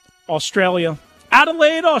 Australia.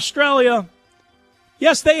 Adelaide, Australia.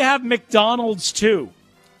 Yes, they have McDonald's, too,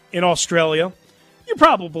 in Australia. You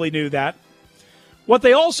probably knew that. What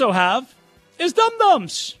they also have is Dum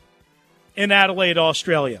Dums in Adelaide,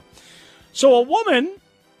 Australia. So a woman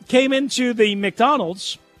came into the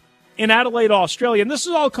McDonald's in Adelaide, Australia, and this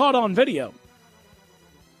is all caught on video,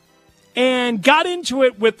 and got into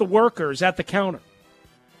it with the workers at the counter.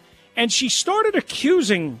 And she started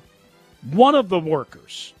accusing one of the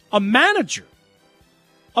workers, a manager,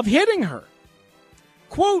 of hitting her.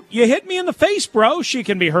 Quote, "You hit me in the face, bro," she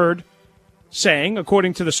can be heard saying,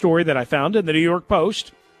 according to the story that I found in the New York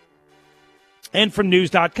Post and from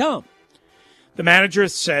news.com. The manager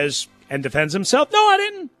says and defends himself, "No, I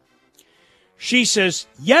didn't." She says,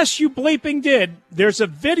 "Yes, you bleeping did. There's a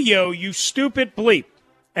video, you stupid bleep."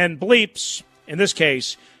 And bleeps, in this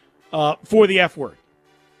case, for the F word.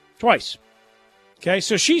 Twice. Okay,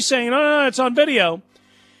 so she's saying, no, it's on video.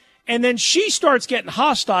 And then she starts getting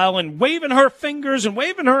hostile and waving her fingers and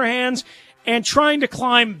waving her hands and trying to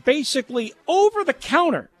climb basically over the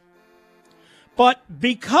counter. But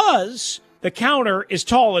because the counter is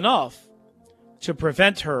tall enough to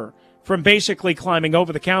prevent her from basically climbing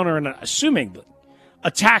over the counter and assuming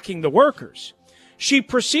attacking the workers, she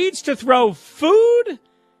proceeds to throw food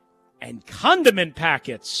and condiment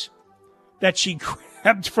packets that she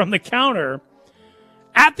grabbed from the counter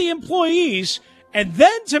at the employees, and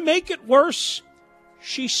then to make it worse,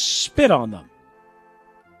 she spit on them.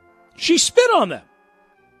 She spit on them.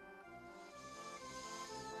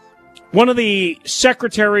 One of the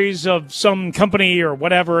secretaries of some company or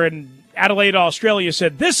whatever in Adelaide, Australia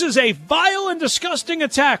said, "This is a vile and disgusting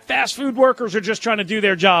attack. Fast food workers are just trying to do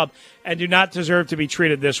their job and do not deserve to be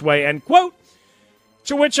treated this way." End quote.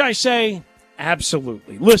 To which I say,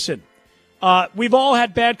 absolutely. Listen, we've all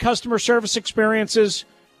had bad customer service experiences.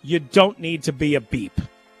 You don't need to be a beep.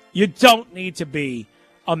 You don't need to be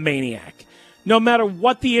a maniac. no matter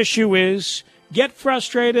what the issue is. Get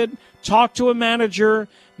frustrated, talk to a manager.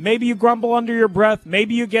 Maybe you grumble under your breath.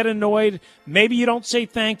 Maybe you get annoyed. Maybe you don't say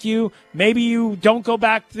thank you. Maybe you don't go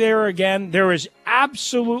back there again. There is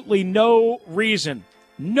absolutely no reason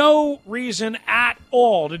at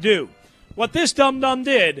all to do what this dum-dum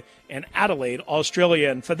did in Adelaide, Australia.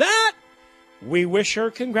 And for that, we wish her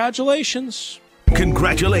congratulations.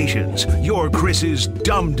 Congratulations, you're Chris's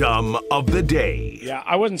dum-dum of the day. Yeah,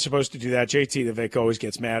 I wasn't supposed to do that. JT the Vic always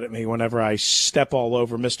gets mad at me whenever I step all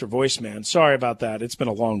over Mr. Voiceman. Sorry about that. It's been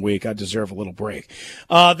a long week. I deserve a little break.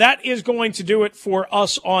 That is going to do it for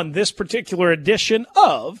us on this particular edition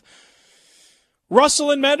of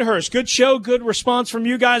Russell and Medhurst. Good show, good response from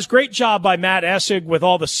you guys. Great job by Matt Essig with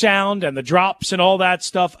all the sound and the drops and all that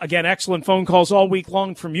stuff. Again, excellent phone calls all week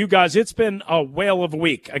long from you guys. It's been a whale of a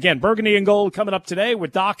week. Again, Burgundy and Gold coming up today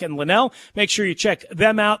with Doc and Linnell. Make sure you check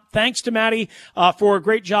them out. Thanks to Maddie for a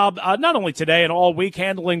great job, not only today and all week,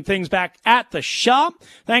 handling things back at the shop.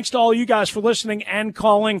 Thanks to all you guys for listening and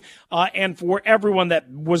calling, and for everyone that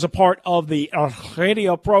was a part of the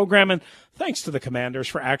radio program. And thanks to the Commanders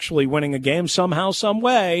for actually winning a game somehow, some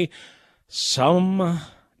way.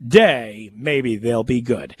 Someday, maybe they'll be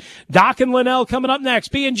good. Doc and Linnell coming up next.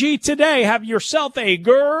 B&G today. Have yourself a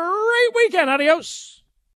great weekend. Adios.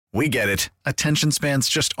 We get it. Attention spans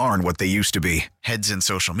just aren't what they used to be. Heads in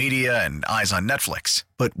social media and eyes on Netflix.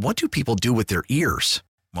 But what do people do with their ears?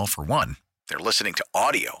 Well, for one, they're listening to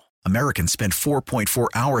audio. Americans spend 4.4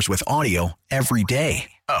 hours with audio every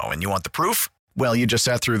day. Oh, and you want the proof? Well, you just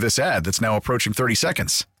sat through this ad that's now approaching 30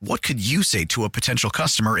 seconds. What could you say to a potential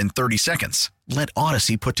customer in 30 seconds? Let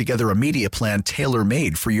Odyssey put together a media plan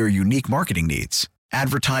tailor-made for your unique marketing needs.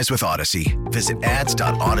 Advertise with Odyssey. Visit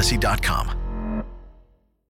ads.odyssey.com.